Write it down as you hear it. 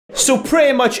So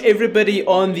pretty much everybody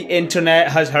on the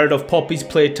internet has heard of Poppy's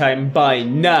Playtime by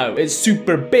now. It's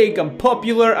super big and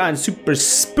popular and super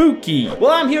spooky.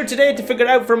 Well, I'm here today to figure it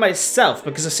out for myself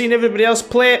because I've seen everybody else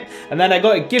play it and then I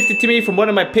got it gifted to me from one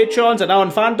of my patrons and Alan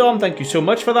Fandom. Thank you so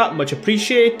much for that, much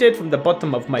appreciated from the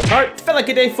bottom of my heart. Fella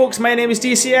good day folks, my name is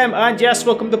DCM and yes,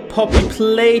 welcome to Poppy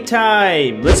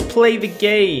Playtime. Let's play the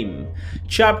game.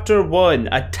 Chapter 1,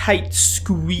 a tight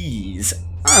squeeze.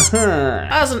 As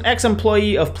an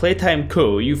ex-employee of Playtime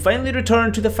Co., you finally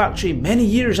returned to the factory many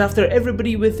years after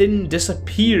everybody within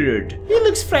disappeared. He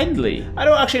looks friendly. I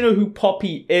don't actually know who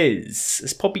Poppy is.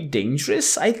 Is Poppy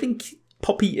dangerous? I think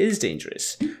Poppy is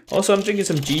dangerous. Also, I'm drinking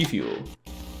some G Fuel.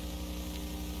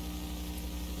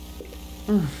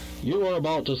 You are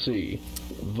about to see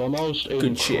the most Good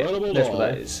incredible shit. That's doll what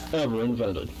that is. ever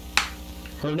invented.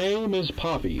 Her name is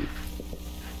Poppy,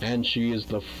 and she is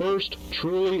the first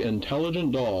truly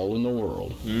intelligent doll in the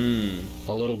world.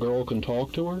 A little girl can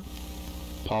talk to her.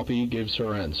 Poppy gives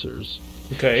her answers.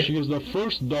 Okay. She is the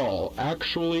first doll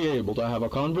actually able to have a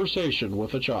conversation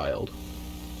with a child.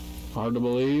 Hard to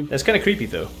believe? That's kind of creepy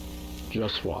though.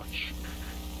 Just watch.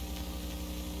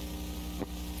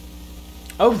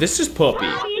 Oh, this is Poppy.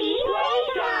 Poppy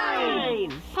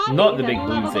Playtime! Poppy Not the is big as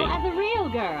blue lovable thing. as a real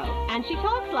girl, and she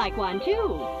talks like one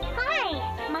too.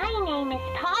 Hi, my name is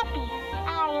Poppy.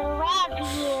 I love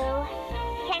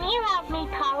you. Can you help me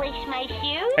polish my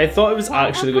shoes? I thought it was Why,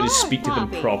 actually of going to course, speak to them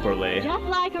Poppy. properly. Just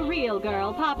like a real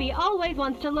girl, Poppy always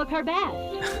wants to look her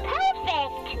best.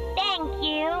 Perfect. Thank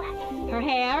you. Her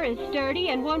hair is sturdy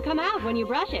and won't come out when you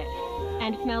brush it,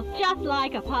 and smells just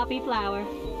like a poppy flower.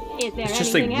 Is there It's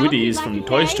just like anything else Woody you'd is like from to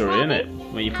Toy say, Story, Poppy? isn't it?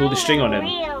 When you pull the string on I'm him.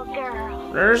 a real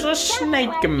girl. There's a snake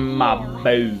in my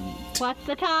boot. What's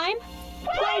the time?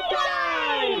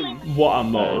 Playtime! What a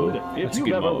mode. If That's a you've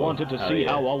good ever mode. wanted to Hell see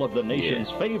yeah. how all of the nation's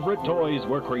favorite toys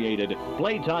were created,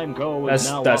 Playtime Co. is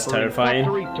now That's offering terrifying.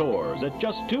 factory tours at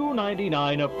just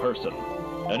 $2.99 a person.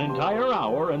 An entire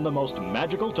hour in the most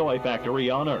magical toy factory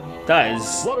on Earth. That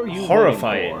is What are you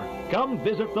horrifying. waiting for? Come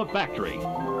visit the factory.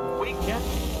 We can.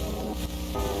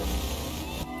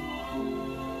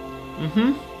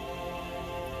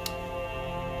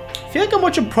 I feel like I'm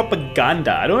watching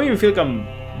propaganda. I don't even feel like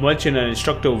I'm watching an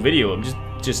instructional video. I'm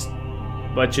just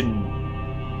watching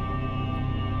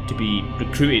to be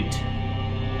recruited.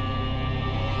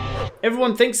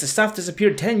 Everyone thinks the staff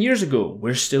disappeared 10 years ago.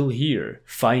 We're still here.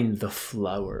 Find the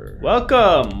flower.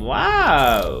 Welcome.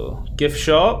 Wow. Gift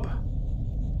shop.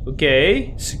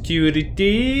 Okay.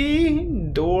 Security.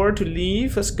 Door to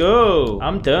leave. Let's go.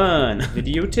 I'm done.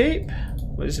 Videotape.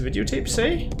 What does the videotape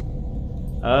say?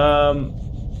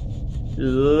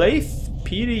 Lathe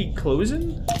PD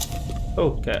closing?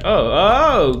 Okay.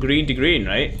 Oh, green to green,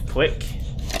 right? Click.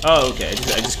 Oh, okay.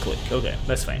 I just click. Okay,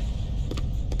 that's fine.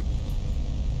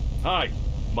 Hi,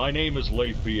 my name is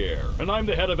Leif Pierre, and I'm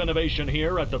the head of innovation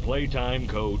here at the Playtime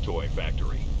Co. Toy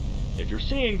Factory. If you're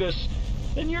seeing this,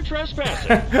 then you're trespassing.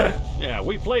 Yeah,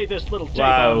 we play this little tape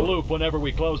Wow. on loop whenever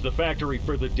we close the factory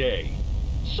for the day.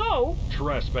 So,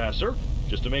 trespasser,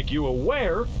 just to make you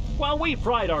aware, while we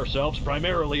pride ourselves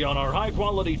primarily on our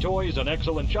high-quality toys and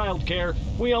excellent childcare,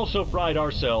 we also pride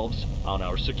ourselves on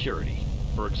our security.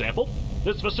 For example,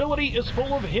 this facility is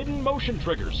full of hidden motion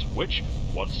triggers, which,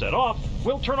 once set off,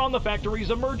 will turn on the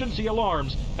factory's emergency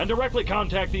alarms and directly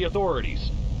contact the authorities.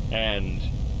 And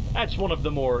that's one of the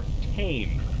more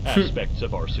tame aspects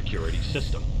of our security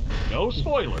system. No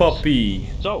spoilers. Poppy.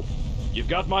 So, you've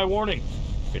got my warning.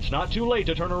 It's not too late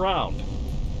to turn around.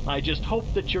 I just hope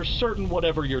that you're certain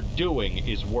whatever you're doing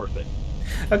is worth it.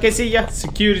 Okay, see, yeah,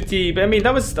 security. But I mean,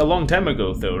 that was a long time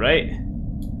ago, though, right?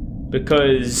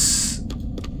 Because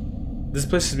this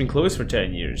place has been closed for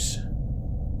 10 years.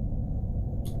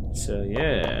 So,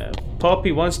 yeah.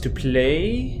 Poppy wants to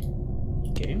play.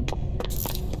 Okay.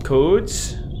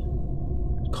 Codes.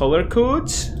 Color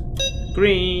codes.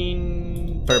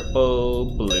 Green,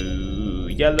 purple, blue,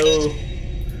 yellow.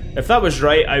 If that was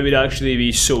right, I would actually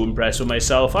be so impressed with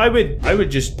myself. I would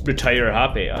just retire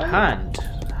happy. A hand.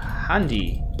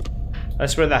 Handy.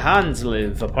 That's where the hands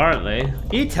live, apparently.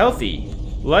 Eat healthy.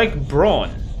 Like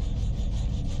Brawn.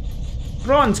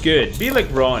 Brawn's good. Be like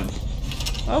Brawn.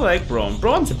 I like Brawn.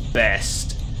 Brawn's the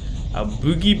best. A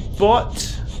boogie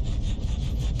bot.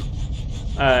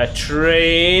 A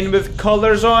train with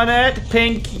colors on it.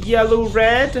 Pink, yellow,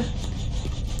 red.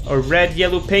 Or red,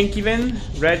 yellow, pink even.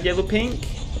 Red, yellow, pink.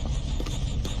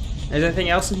 Is anything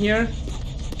else in here?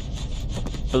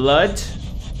 Blood.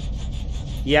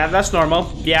 Yeah, that's normal.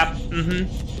 Yeah,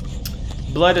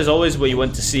 Blood is always what you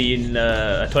want to see in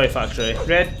a toy factory.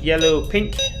 Red, yellow,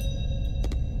 pink.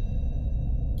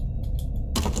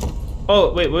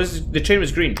 Oh, wait, the train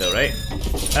was green though, right?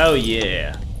 Oh,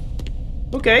 yeah.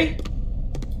 Okay.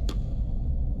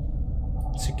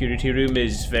 Security room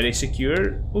is very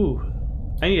secure. Ooh,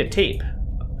 I need a tape.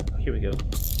 Here we go.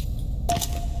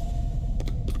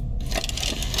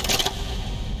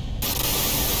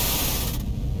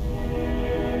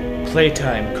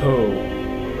 Playtime Co.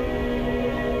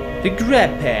 The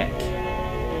GrabPack.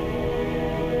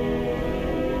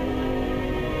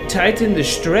 Tighten the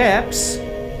straps.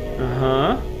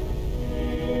 Uh-huh.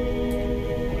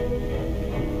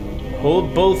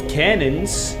 Hold both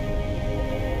cannons.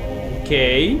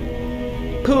 Okay.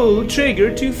 Pull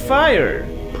trigger to fire.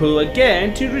 Pull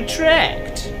again to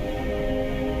retract.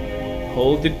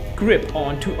 Hold the grip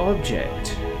onto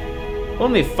object.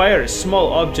 Only fire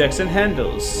small objects and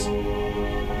handles.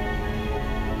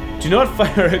 Do not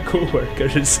fire at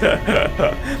co-workers.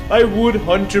 I would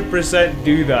 100%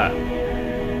 do that.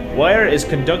 Wire is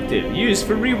conductive, used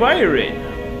for rewiring.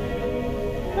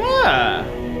 Ah.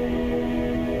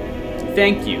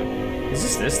 Thank you.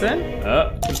 Is this then?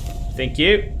 Thank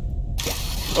you.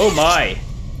 Oh my.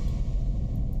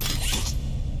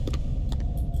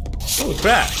 Oh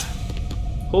crap.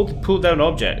 Hold to pull down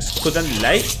objects. Pull down the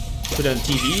light. Pull down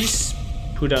TVs.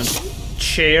 Pull down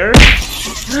chair.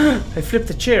 I flipped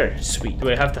the chair. Sweet. Do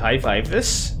I have to high five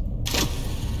this?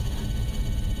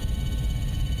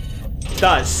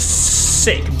 That's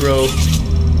sick, bro.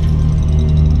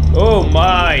 Oh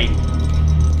my.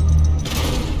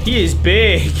 He is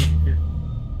big.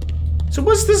 So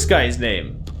what's this guy's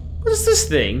name? What is this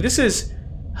thing? This is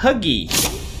Huggy.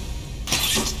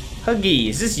 Huggy,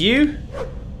 is this you?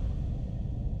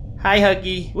 Hi,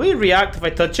 Huggy. Will you react if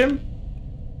I touch him?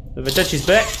 If I touch his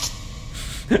back?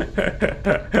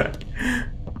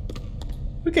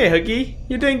 Okay, Huggy.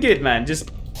 You're doing good, man.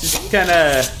 Just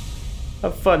kinda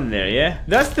have fun there, yeah?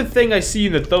 That's the thing I see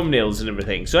in the thumbnails and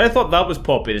everything. So I thought that was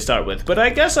Poppy to start with, but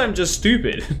I guess I'm just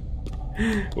stupid.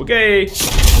 Okay.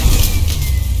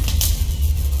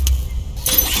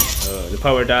 Oh, the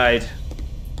power died.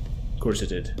 Of course it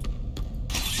did.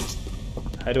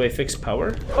 How do I fix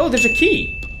power? Oh, there's a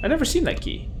key. I've never seen that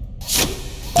key.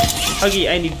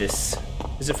 Huggy, I need this.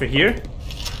 Is it for here?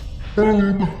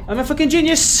 I'm a fucking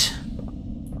genius.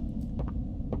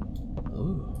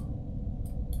 Ooh.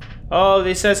 Oh,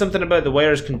 they said something about the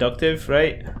wire is conductive,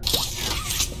 right?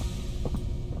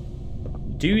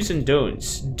 Do's and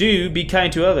don'ts. Do be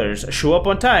kind to others. Show up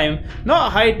on time.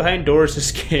 Not hide behind doors to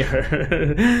scare.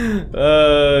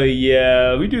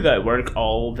 Yeah, we do that at work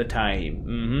all the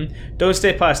time. Don't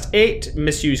stay past 8.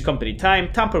 Misuse company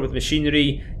time. Tamper with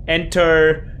machinery.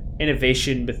 Enter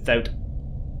innovation without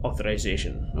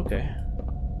authorization. Okay.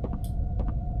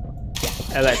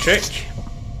 Electric.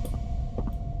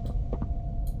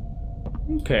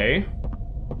 Okay.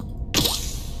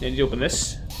 Need to open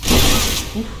this.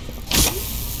 Oof.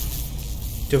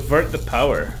 Divert the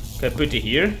power. Can I put it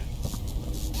here?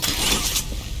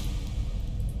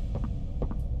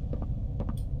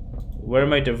 Where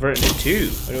am I diverting it to?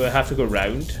 Or do I have to go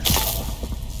round?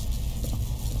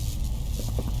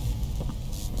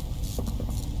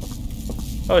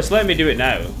 Oh, it's letting me do it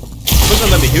now. It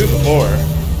wasn't letting me do it before.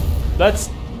 That's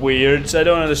weird. So I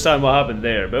don't understand what happened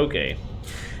there, but okay.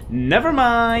 Never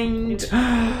mind.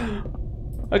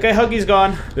 Okay, Huggy's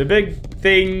gone. The big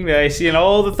thing that I see in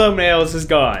all the thumbnails is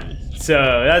gone. So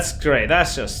that's great.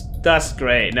 That's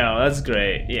great. No, that's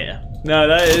great. Yeah. No,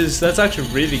 that's actually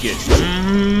really good.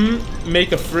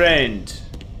 Make a friend.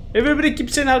 Everybody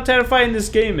keeps saying how terrifying this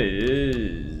game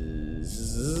is.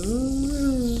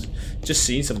 Just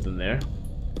seeing something there.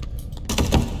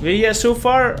 But yeah, so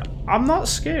far I'm not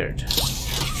scared.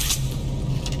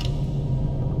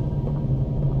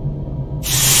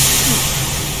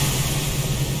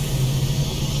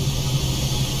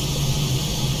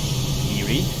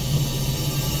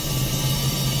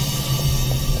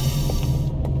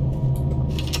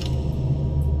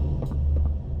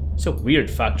 It's a weird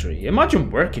factory.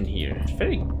 Imagine working here. It's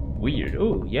very weird.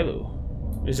 Oh, yellow.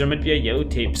 Is there meant to be a yellow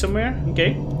tape somewhere?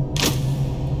 Okay.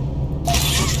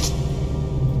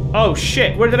 Oh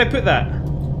shit, where did I put that?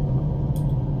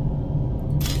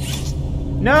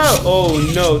 No! Oh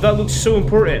no, that looks so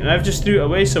important and I've just threw it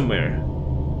away somewhere.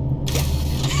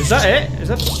 Is that it? Is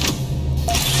that...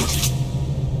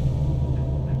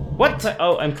 What?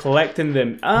 Oh, I'm collecting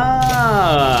them.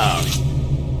 Ah!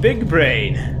 Big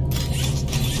brain.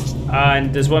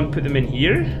 And does one put them in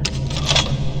here?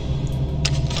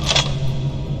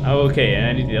 Oh, okay, and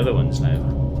I need the other ones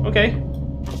now. Okay.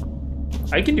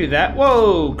 I can do that.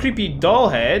 Whoa, creepy doll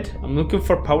head. I'm looking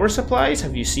for power supplies.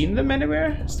 Have you seen them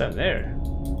anywhere? It's down there.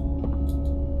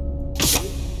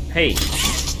 Hey,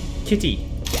 kitty.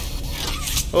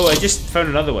 Oh, I just found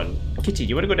another one. Kitty, do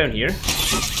you want to go down here?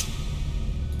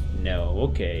 No,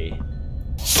 okay.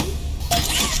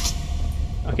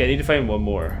 Okay, I need to find one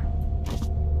more.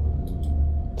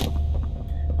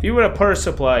 If you were a power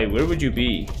supply, where would you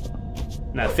be?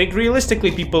 Now think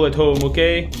realistically, people at home,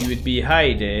 okay? You would be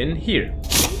hiding here.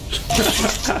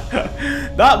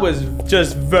 That was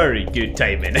just very good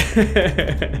timing.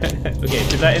 Okay,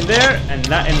 put that in there and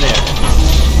that in there.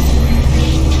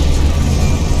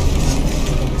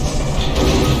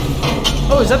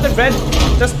 Oh, is that the red?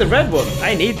 That's the red one.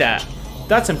 I need that.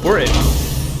 That's important.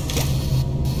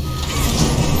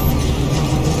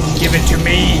 Give it to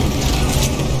me.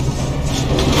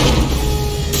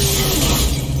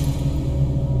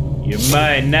 You're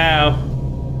mine now.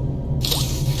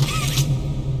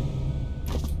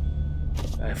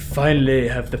 I finally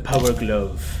have the power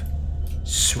glove.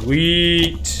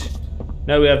 Sweet.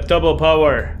 Now we have double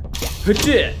power.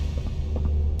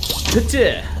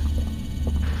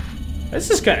 This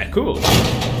is kind of cool.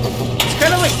 It's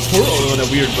kind of like Portal in a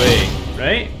weird way,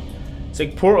 right? It's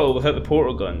like Portal without the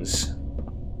portal guns.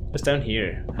 What's down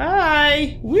here?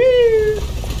 Hi! Woo!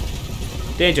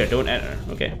 Danger, don't enter.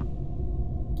 Okay.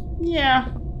 Yeah.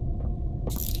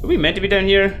 Are we meant to be down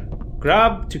here?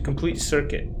 Grab to complete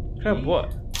circuit. Grab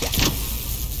what?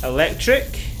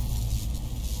 Electric.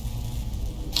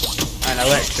 And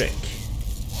electric.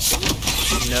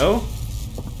 No.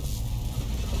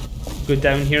 Go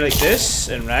down here like this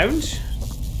and round.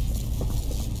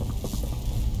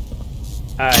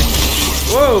 And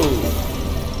whoa!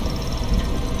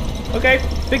 Okay,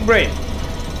 big brain.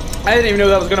 I didn't even know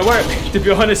that was gonna work, to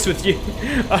be honest with you.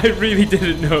 I really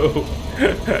didn't know.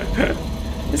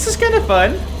 This is kind of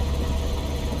fun.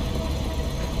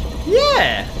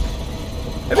 Yeah.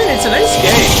 I mean, it's a nice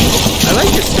game. I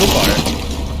like it so far.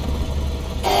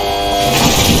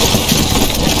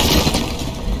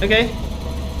 Okay.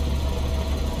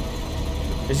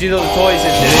 Is these little toys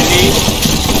in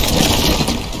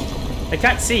I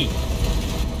can't see.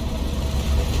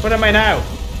 What am I now?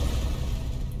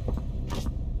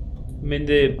 I'm in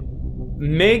the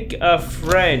make a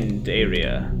friend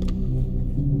area.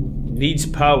 Needs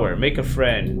power. Make a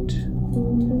friend.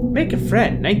 Make a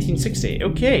friend. 1960.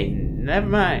 Okay, never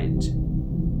mind.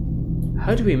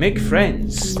 How do we make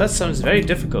friends? That sounds very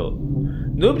difficult.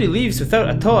 Nobody leaves without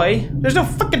a toy. There's no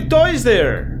fucking toys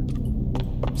there.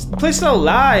 This place is all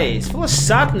lies, full of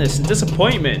sadness and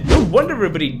disappointment. No wonder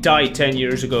everybody died 10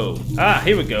 years ago. Ah,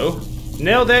 here we go.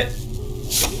 Nailed it.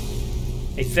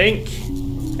 I think.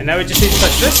 And now we just need to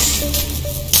touch this.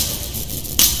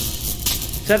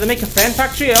 Is that the Make a Friend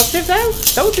factory active now?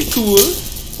 That would be cool.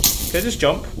 Can I just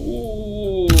jump?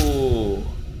 Ooh.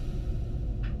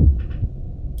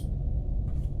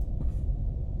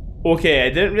 Okay, I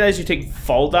didn't realize you take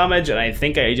fall damage, and I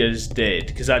think I just did,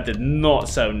 because that did not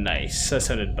sound nice. That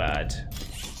sounded bad.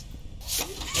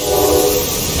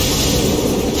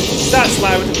 That's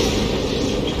loud.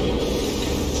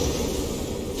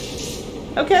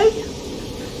 Okay.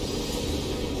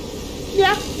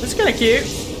 Yeah, that's kind of cute.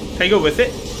 Can I go with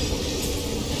it?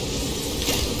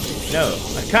 No,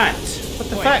 I can't. What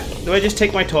the fuck? Do I just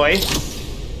take my toy?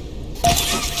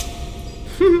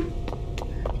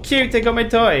 Cute, I got my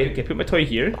toy. Okay, put my toy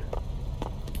here.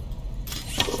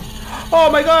 Oh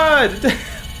my god!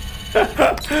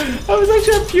 That was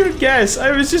actually a pure guess.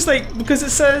 I was just like, because it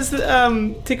says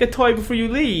that, take a toy before you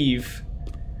leave.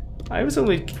 I was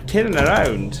only kidding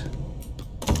around.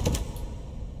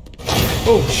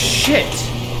 Oh shit!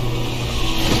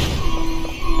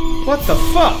 What the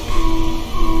fuck?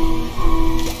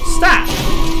 Stop!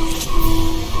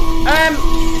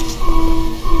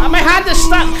 My hand is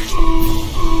stuck!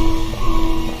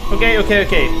 Okay.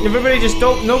 Everybody just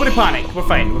don't, nobody panic. We're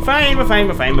fine. We're fine.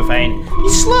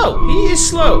 He's slow. He is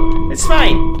slow. It's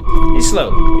fine. He's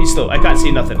slow. I can't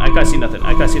see nothing. Okay.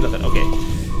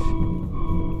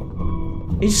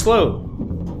 He's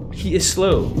slow. He is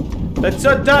slow. That's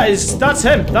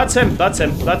him.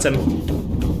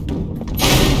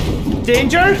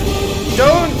 Danger!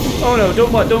 Don't! Oh no!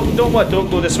 Don't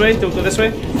go this way.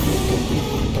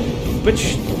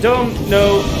 Which? Don't.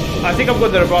 No. I think I'm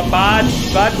going the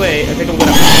bad way. I think I'm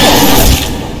gonna.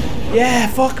 Yeah,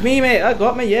 fuck me, mate. That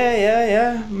got me.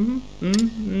 Yeah.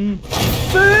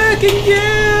 Fucking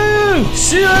you!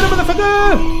 See you later,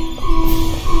 motherfucker!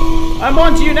 I'm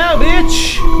on to you now,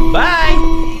 bitch! Bye!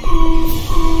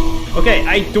 Okay,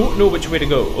 I don't know which way to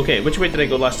go. Okay, which way did I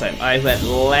go last time? I went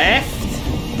left,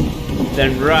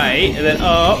 then right, and then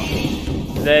up,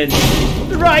 then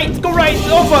right. Go right.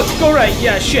 Oh fuck, go right.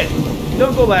 Yeah, shit.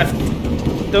 Don't go left.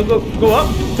 Don't go up.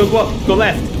 Don't go up. Go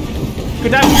left. Go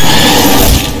down.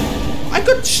 I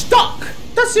got stuck.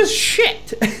 That's just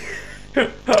shit.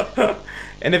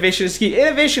 Innovation is key.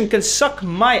 Innovation can suck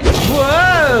my...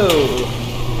 Whoa!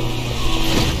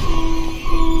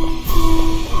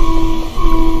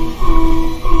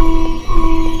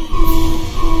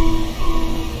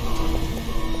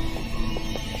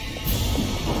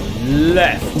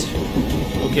 Left.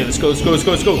 Okay, let's go, let's go, let's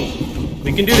go, let's go.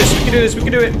 We can do this, we can do this, we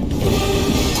can do it.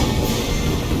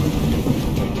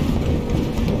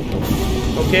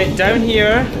 Okay, down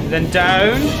here, then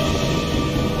down.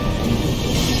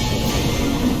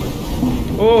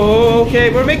 Oh, okay,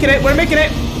 we're making it, we're making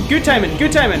it. Good timing,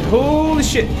 good timing. Holy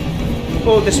shit.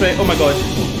 Oh, this way, oh my god.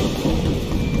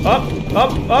 Up,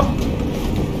 up, up.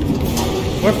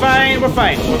 We're fine, we're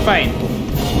fine, we're fine.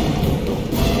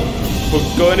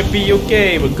 We're gonna be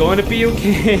okay, we're gonna be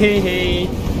okay.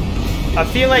 I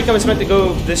feel like I was meant to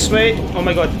go this way. Oh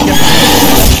my god. Yep.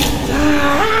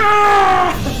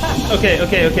 Okay,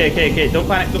 okay, okay, okay, okay. Don't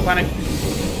panic, don't panic.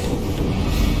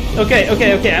 Okay,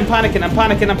 okay, okay. I'm panicking, I'm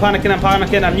panicking, I'm panicking, I'm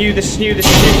panicking. I'm new, this is new, this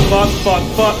is new. Fuck, fuck,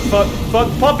 fuck, fuck, fuck.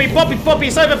 Poppy, Poppy, Poppy.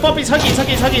 Sorry about Poppy's Huggy,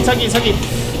 Huggy, Huggy, Huggy, Huggy.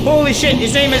 Holy shit,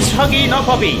 his name is Huggy, not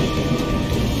Poppy.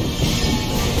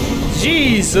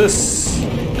 Jesus.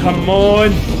 Come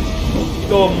on.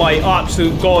 Oh my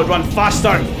absolute god, run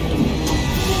faster.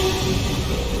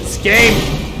 This game.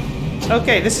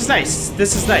 Okay, this is nice.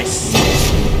 This is nice.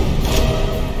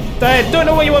 I don't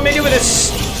know what you want me to do with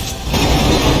this.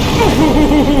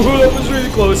 Ooh, that was really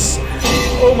close.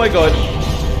 Oh my god.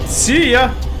 See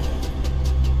ya.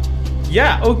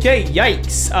 Yeah, okay,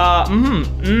 yikes.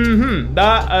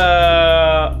 That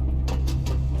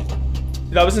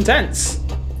was intense.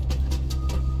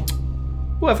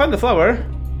 Oh, I found the flower.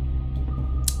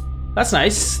 That's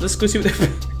nice. Let's go see what the...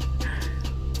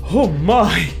 Oh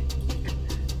my.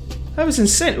 That was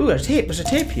insane. Ooh, there's a tape. There's a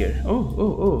tape here. Oh,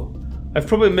 oh, oh. I've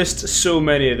probably missed so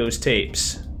many of those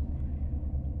tapes.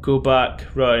 Go back,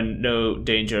 run, no,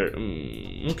 danger.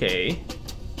 Okay.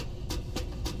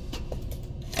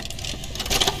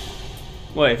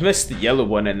 Well, I've missed the yellow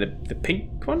one and the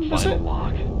pink one, was it? Final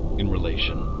log. In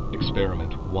relation.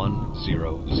 Experiment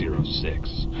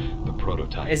 1006. The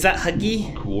prototype. Is that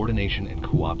Huggy? Coordination and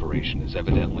cooperation is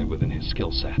evidently within his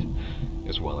skill set,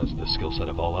 as well as the skill set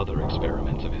of all other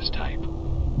experiments of his type.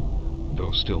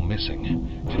 Though still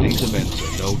missing, today's events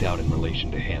are no doubt in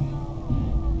relation to him.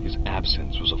 His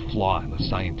absence was a flaw in the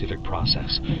scientific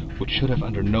process, which should have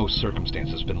under no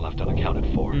circumstances been left unaccounted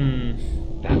for.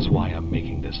 That's why I'm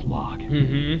making this log,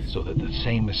 so that the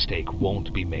same mistake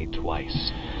won't be made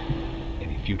twice.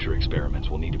 Any future experiments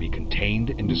will need to be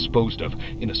contained and disposed of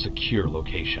in a secure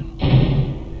location.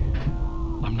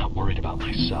 I'm not worried about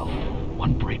myself.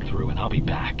 One breakthrough and I'll be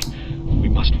back. We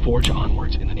must forge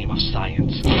onwards in the name of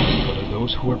science, whether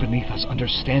those who are beneath us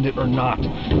understand it or not.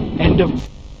 End of...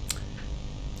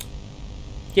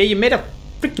 Yeah, you made a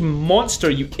freaking monster,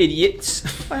 you idiots.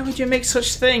 Why would you make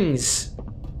such things?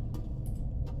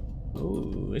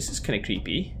 Oh, this is kind of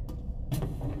creepy.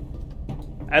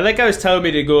 I like how it's telling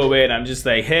me to go away and I'm just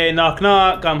like, hey, knock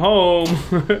knock, I'm home.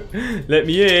 Let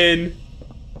me in.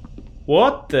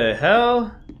 What the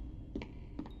hell?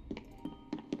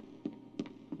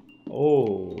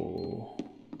 Oh.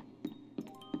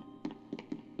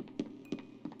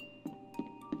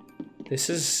 This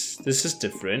is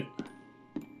different.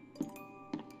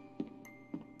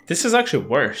 This is actually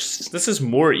worse. This is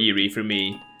more eerie for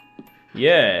me.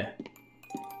 Yeah.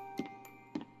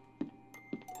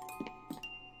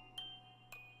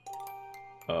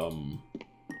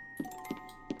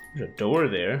 There's a door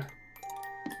there.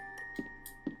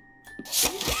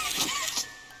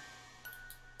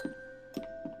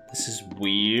 This is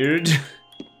weird.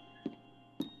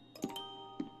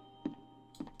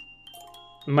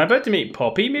 Am I about to meet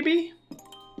Poppy, maybe?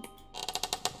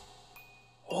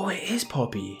 Oh, it is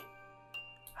Poppy.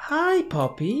 Hi,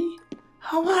 Poppy.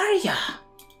 How are ya?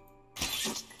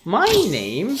 My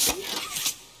name is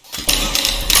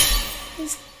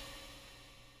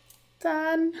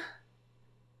Dan.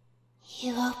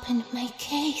 You opened my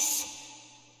case.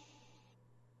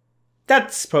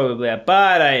 That's probably a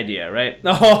bad idea, right?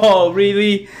 Oh,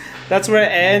 really? That's where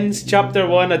it ends? Chapter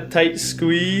 1, a tight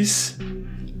squeeze?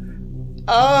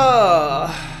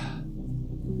 Oh,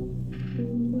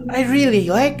 I really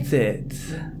liked it.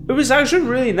 It was actually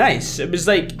really nice. It was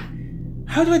like,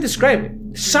 how do I describe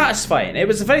it? Satisfying. It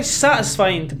was very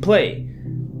satisfying to play.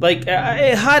 Like,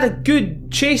 it had a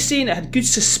good chase scene, it had good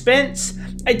suspense.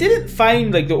 I didn't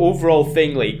find like the overall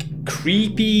thing like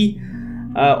creepy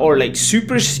or like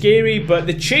super scary, but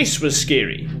the chase was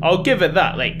scary. I'll give it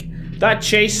that. Like, that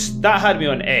chase, that had me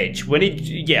on edge. When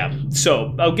he, yeah,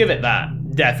 so I'll give it that.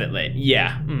 Definitely,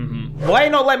 yeah. why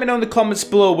not let me know in the comments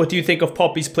below what do you think of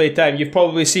Poppy's Playtime? You've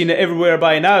probably seen it everywhere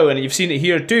by now, and you've seen it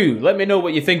here too. Let me know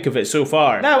what you think of it so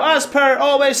far. Now, as per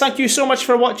always, thank you so much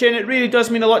for watching. It really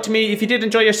does mean a lot to me. If you did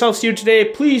enjoy yourselves here today,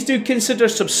 please do consider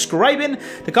subscribing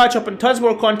to catch up on tons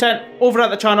more content over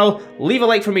at the channel. Leave a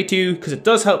like for me too, because it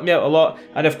does help me out a lot.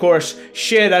 And of course,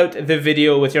 share out the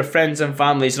video with your friends and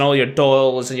families and all your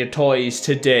dolls and your toys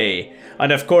today.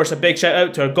 And of course, a big shout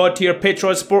out to our God tier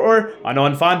Patreon supporter,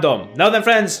 Anon Fandom. Now then,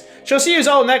 friends, shall see you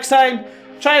all next time.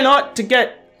 Try not to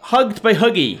get hugged by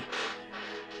Huggy.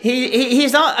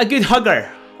 He's not a good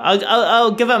hugger. I'll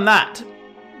give him that.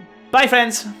 Bye,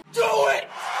 friends.